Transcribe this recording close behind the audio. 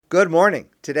Good morning.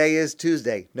 Today is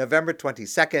Tuesday, November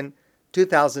 22nd,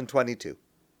 2022.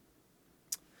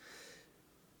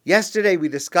 Yesterday we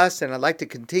discussed, and I'd like to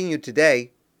continue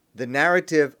today, the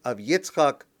narrative of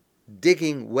Yitzchak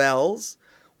digging wells,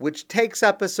 which takes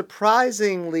up a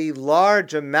surprisingly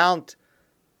large amount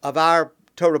of our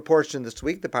Torah portion this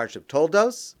week, the Parsha of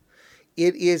Toldos.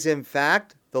 It is, in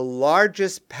fact, the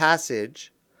largest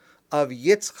passage of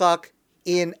Yitzchak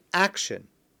in action,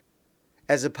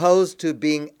 as opposed to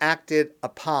being acted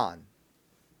upon.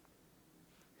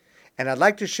 And I'd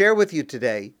like to share with you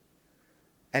today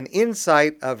an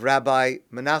insight of Rabbi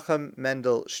Menachem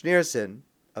Mendel Schneerson,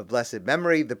 of blessed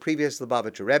memory, the previous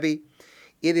Lubavitcher Rebbe.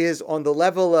 It is on the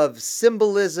level of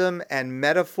symbolism and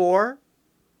metaphor,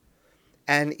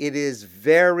 and it is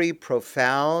very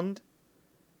profound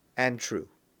and true.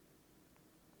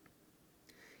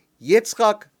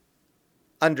 Yitzchak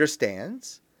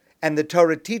understands, and the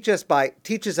Torah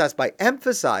teaches us by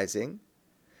emphasizing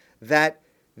that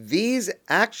these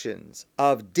actions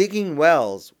of digging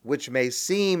wells, which may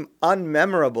seem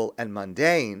unmemorable and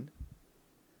mundane,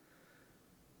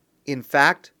 in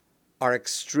fact, are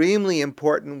extremely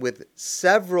important with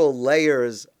several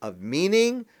layers of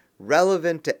meaning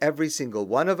relevant to every single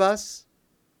one of us.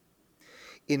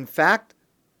 In fact,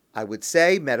 I would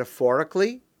say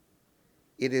metaphorically,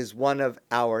 it is one of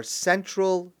our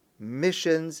central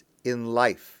missions in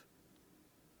life,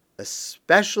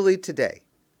 especially today,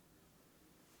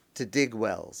 to dig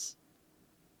wells,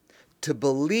 to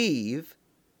believe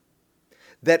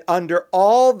that under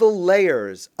all the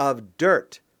layers of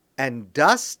dirt and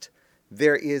dust,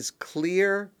 there is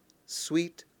clear,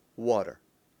 sweet water.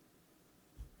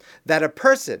 That a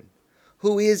person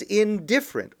who is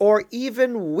indifferent or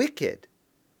even wicked,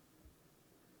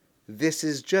 this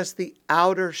is just the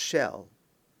outer shell.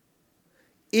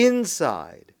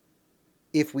 Inside,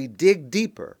 if we dig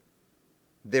deeper,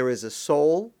 there is a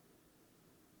soul,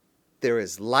 there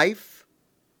is life,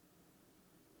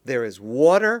 there is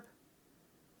water,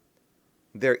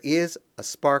 there is a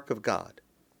spark of God.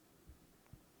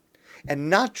 And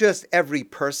not just every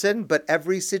person, but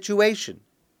every situation.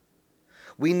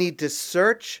 We need to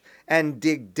search and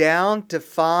dig down to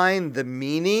find the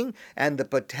meaning and the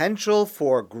potential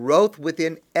for growth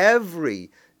within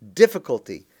every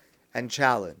difficulty and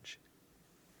challenge.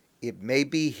 It may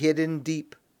be hidden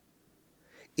deep.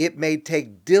 It may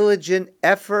take diligent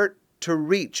effort to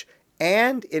reach,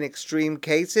 and in extreme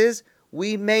cases,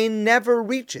 we may never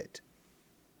reach it.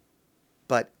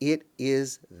 But it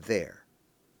is there.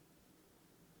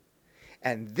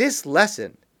 And this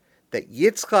lesson that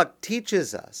Yitzchak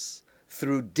teaches us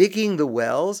through digging the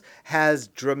wells has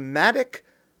dramatic,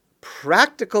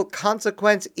 practical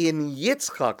consequence in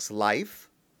Yitzchak's life,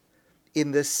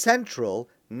 in the central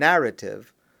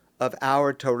narrative of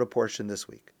our Torah portion this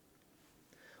week.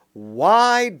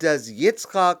 Why does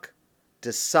Yitzchak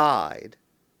decide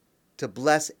to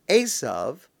bless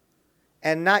Esav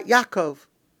and not Yaakov?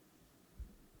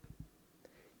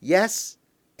 Yes,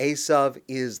 Esav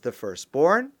is the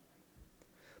firstborn,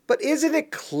 but isn't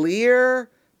it clear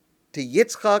to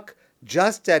Yitzchak,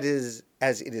 just as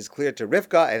it is clear to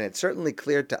Rivka, and it's certainly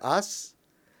clear to us,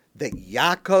 that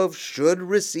Yaakov should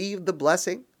receive the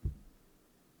blessing?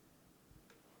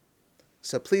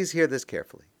 So please hear this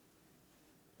carefully.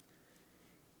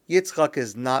 Yitzchak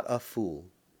is not a fool.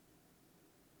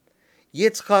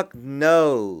 Yitzchak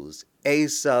knows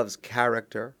Esav's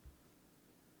character.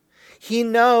 He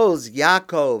knows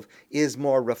Yaakov is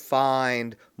more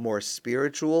refined, more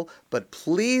spiritual, but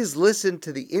please listen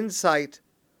to the insight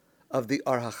of the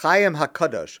Or HaChaim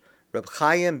HaKadosh, Reb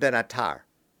Chaim ben Attar.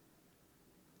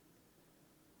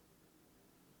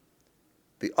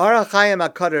 The Or HaChaim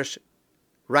HaKadosh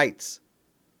writes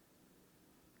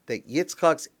that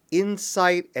Yitzchak's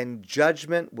insight and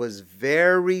judgment was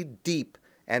very deep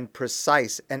and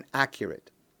precise and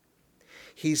accurate.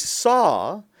 He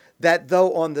saw that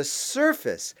though on the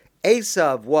surface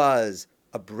Esav was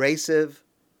abrasive,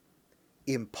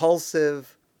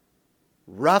 impulsive,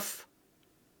 rough,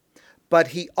 but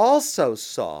he also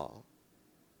saw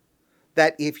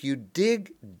that if you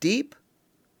dig deep,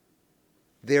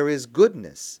 there is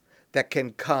goodness that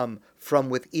can come from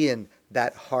within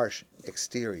that harsh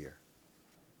exterior.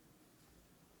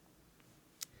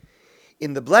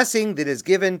 In the blessing that is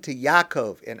given to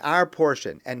Yaakov in our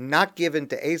portion and not given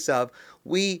to Esav,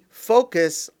 we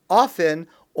focus often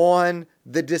on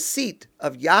the deceit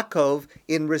of Yaakov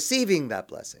in receiving that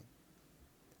blessing.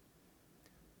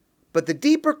 But the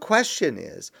deeper question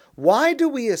is, why do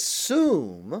we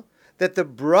assume that the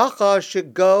bracha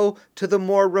should go to the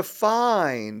more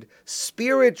refined,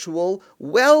 spiritual,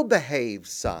 well-behaved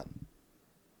son?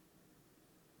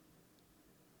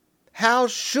 How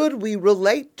should we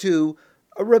relate to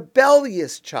a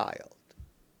rebellious child?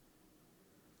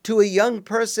 To a young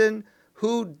person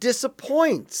who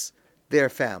disappoints their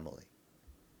family?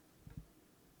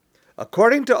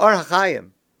 According to Or HaChaim,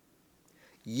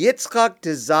 Yitzchak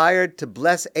desired to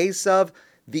bless Esav,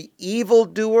 the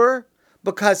evildoer,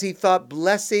 because he thought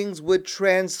blessings would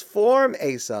transform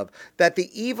Esav, that the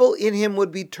evil in him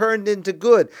would be turned into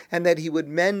good, and that he would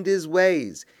mend his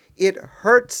ways. It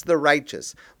hurts the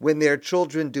righteous when their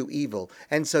children do evil.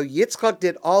 And so Yitzchak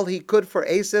did all he could for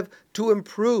Esav to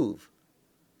improve,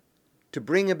 to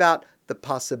bring about the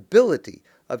possibility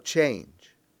of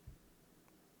change.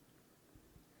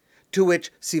 To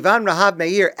which Sivan Rahav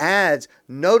Meir adds,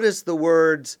 notice the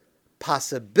words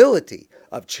possibility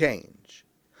of change.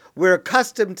 We're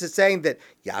accustomed to saying that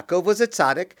Yaakov was a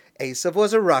tzaddik, Esav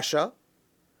was a rasha,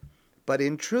 but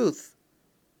in truth,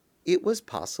 it was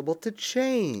possible to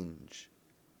change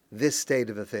this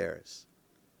state of affairs.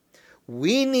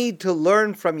 We need to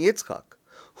learn from Yitzchak,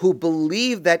 who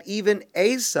believed that even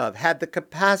Esav had the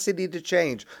capacity to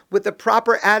change with the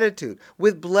proper attitude,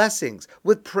 with blessings,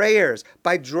 with prayers,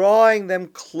 by drawing them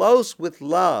close with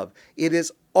love. It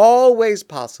is always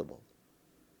possible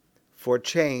for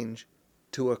change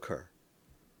to occur.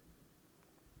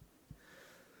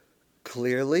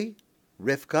 Clearly,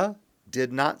 Rivka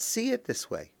did not see it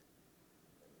this way.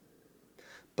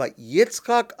 But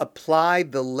Yitzchak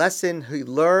applied the lesson he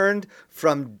learned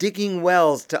from digging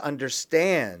wells to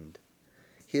understand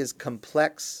his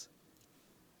complex,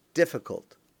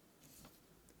 difficult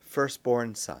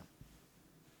firstborn son.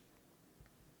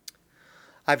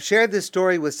 I've shared this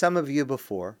story with some of you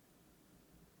before,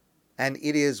 and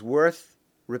it is worth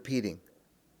repeating.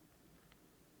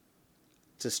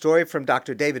 It's a story from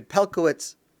Dr. David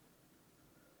Pelkowitz,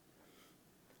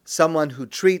 someone who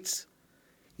treats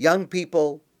young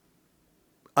people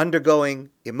undergoing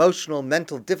emotional,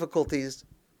 mental difficulties.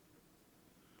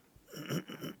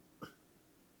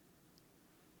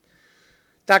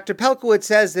 Dr. Pelkowitz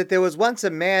says that there was once a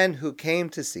man who came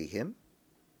to see him,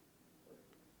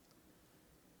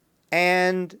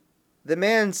 and the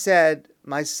man said,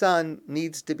 "My son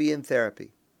needs to be in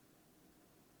therapy."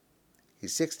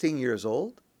 He's 16 years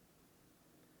old.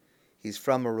 He's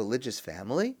from a religious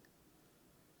family.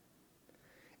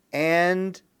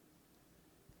 And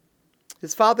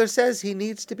his father says he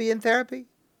needs to be in therapy.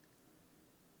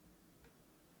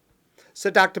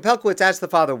 So Dr. Pelkowitz asked the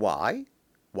father, why?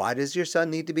 Why does your son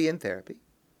need to be in therapy?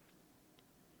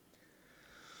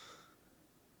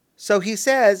 So he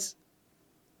says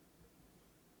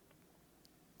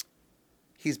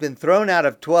he's been thrown out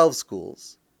of 12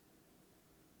 schools.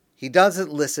 He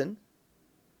doesn't listen.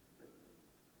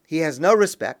 He has no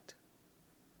respect.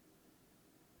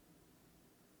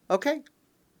 Okay.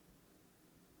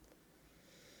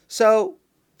 So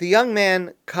the young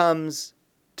man comes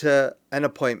to an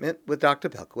appointment with Dr.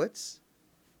 Pelkowitz,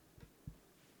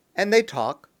 and they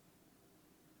talk.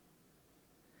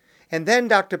 And then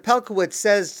Dr. Pelkowitz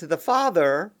says to the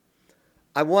father,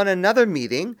 I want another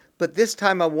meeting, but this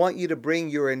time I want you to bring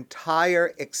your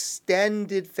entire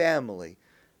extended family,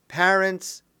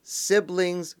 parents,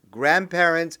 siblings,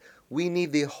 grandparents. We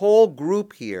need the whole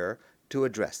group here to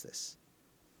address this.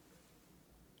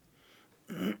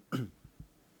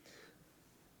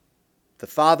 The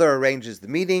father arranges the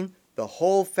meeting. The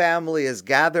whole family is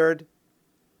gathered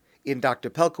in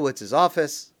Dr. Pelkowitz's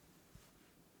office.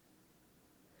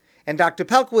 And Dr.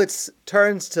 Pelkowitz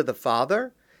turns to the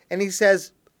father and he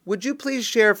says, would you please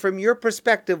share from your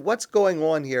perspective what's going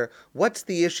on here? What's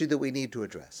the issue that we need to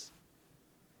address?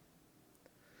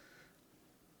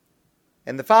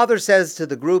 And the father says to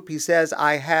the group, he says,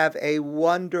 I have a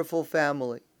wonderful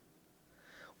family.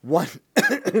 One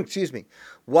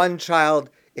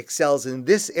child excels in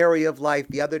this area of life,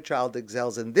 the other child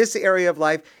excels in this area of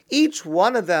life. Each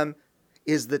one of them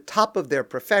is the top of their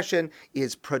profession,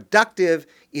 is productive,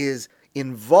 is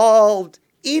involved.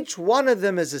 Each one of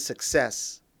them is a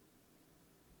success.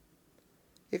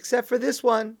 Except for this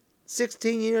one,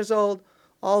 16 years old,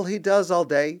 all he does all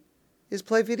day is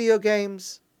play video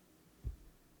games.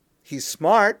 He's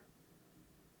smart,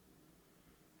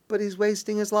 but he's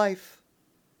wasting his life.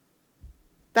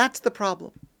 That's the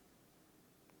problem.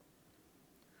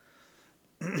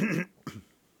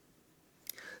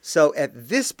 So at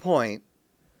this point,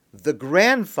 the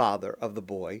grandfather of the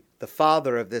boy, the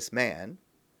father of this man,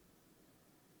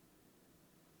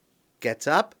 gets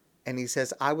up and he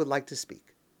says, I would like to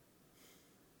speak.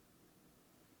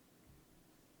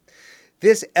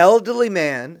 This elderly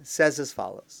man says as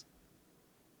follows.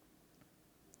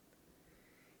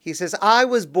 He says, I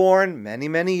was born many,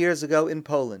 many years ago in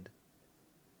Poland.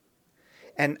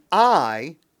 And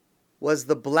I was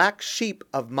the black sheep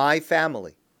of my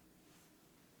family.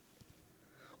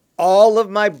 All of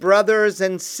my brothers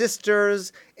and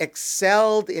sisters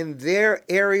excelled in their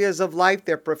areas of life,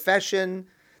 their profession,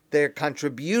 their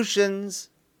contributions.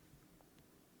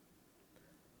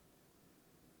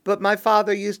 But my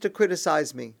father used to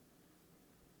criticize me.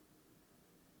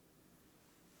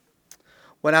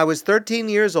 When I was 13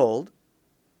 years old,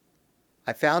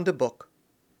 I found a book.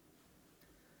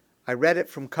 I read it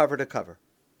from cover to cover.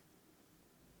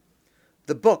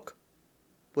 The book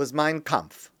was Mein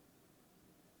Kampf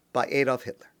by Adolf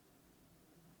Hitler.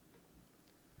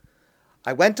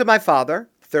 I went to my father,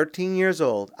 13 years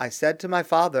old. I said to my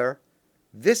father,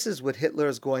 "This is what Hitler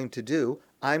is going to do.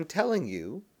 I'm telling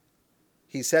you,"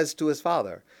 he says to his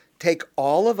father, "take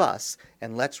all of us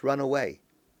and let's run away.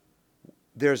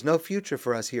 There's no future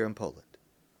for us here in Poland."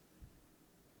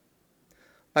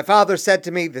 My father said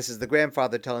to me, this is the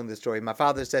grandfather telling the story, my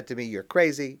father said to me, "You're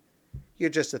crazy. You're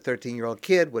just a 13-year-old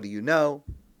kid. What do you know?"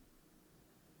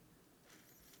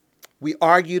 We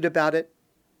argued about it.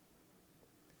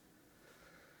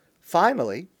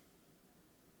 Finally,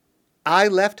 I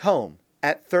left home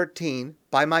at 13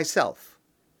 by myself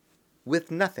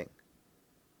with nothing,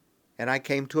 and I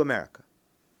came to America.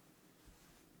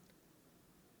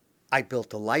 I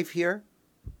built a life here,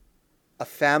 a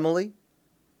family,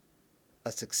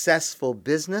 a successful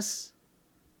business,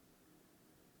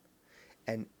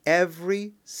 and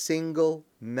every single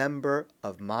member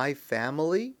of my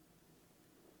family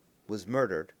was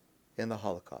murdered in the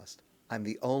Holocaust. I'm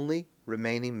the only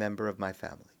remaining member of my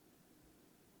family.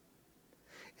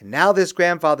 And now this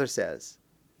grandfather says,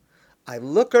 I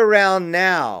look around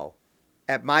now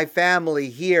at my family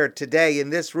here today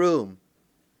in this room.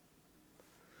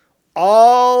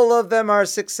 All of them are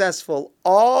successful.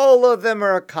 All of them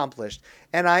are accomplished.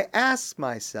 And I ask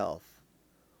myself,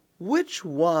 which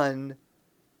one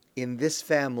in this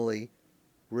family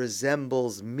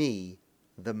resembles me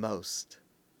the most?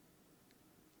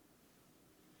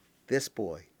 This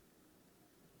boy,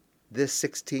 this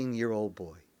 16-year-old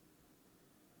boy.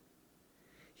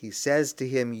 He says to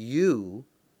him, "You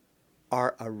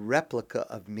are a replica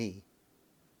of me."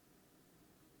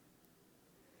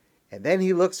 And then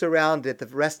he looks around at the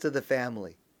rest of the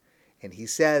family and he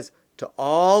says to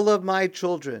all of my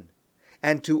children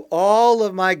and to all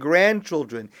of my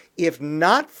grandchildren, if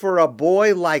not for a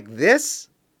boy like this,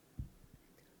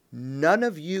 none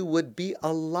of you would be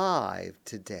alive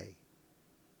today.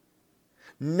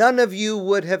 None of you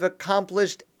would have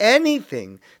accomplished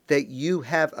anything that you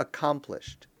have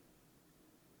accomplished.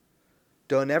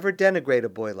 Don't ever denigrate a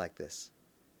boy like this.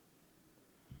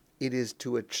 It is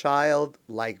to a child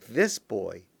like this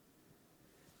boy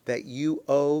that you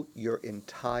owe your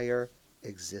entire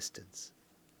existence.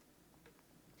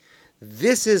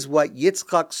 This is what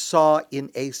Yitzchak saw in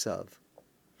Esav,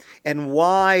 and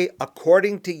why,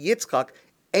 according to Yitzchak,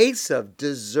 Esav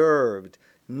deserved,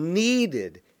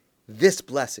 needed this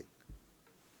blessing.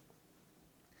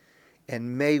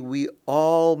 And may we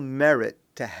all merit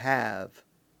to have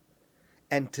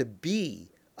and to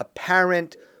be a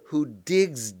parent who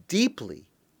digs deeply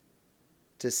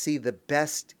to see the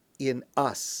best in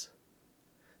us,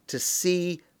 to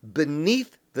see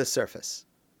beneath the surface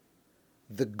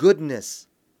the goodness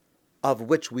of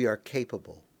which we are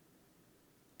capable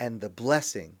and the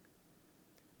blessing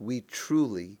we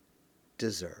truly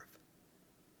deserve.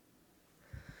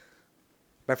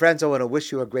 My friends, I want to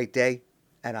wish you a great day,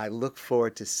 and I look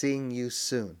forward to seeing you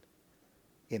soon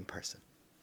in person.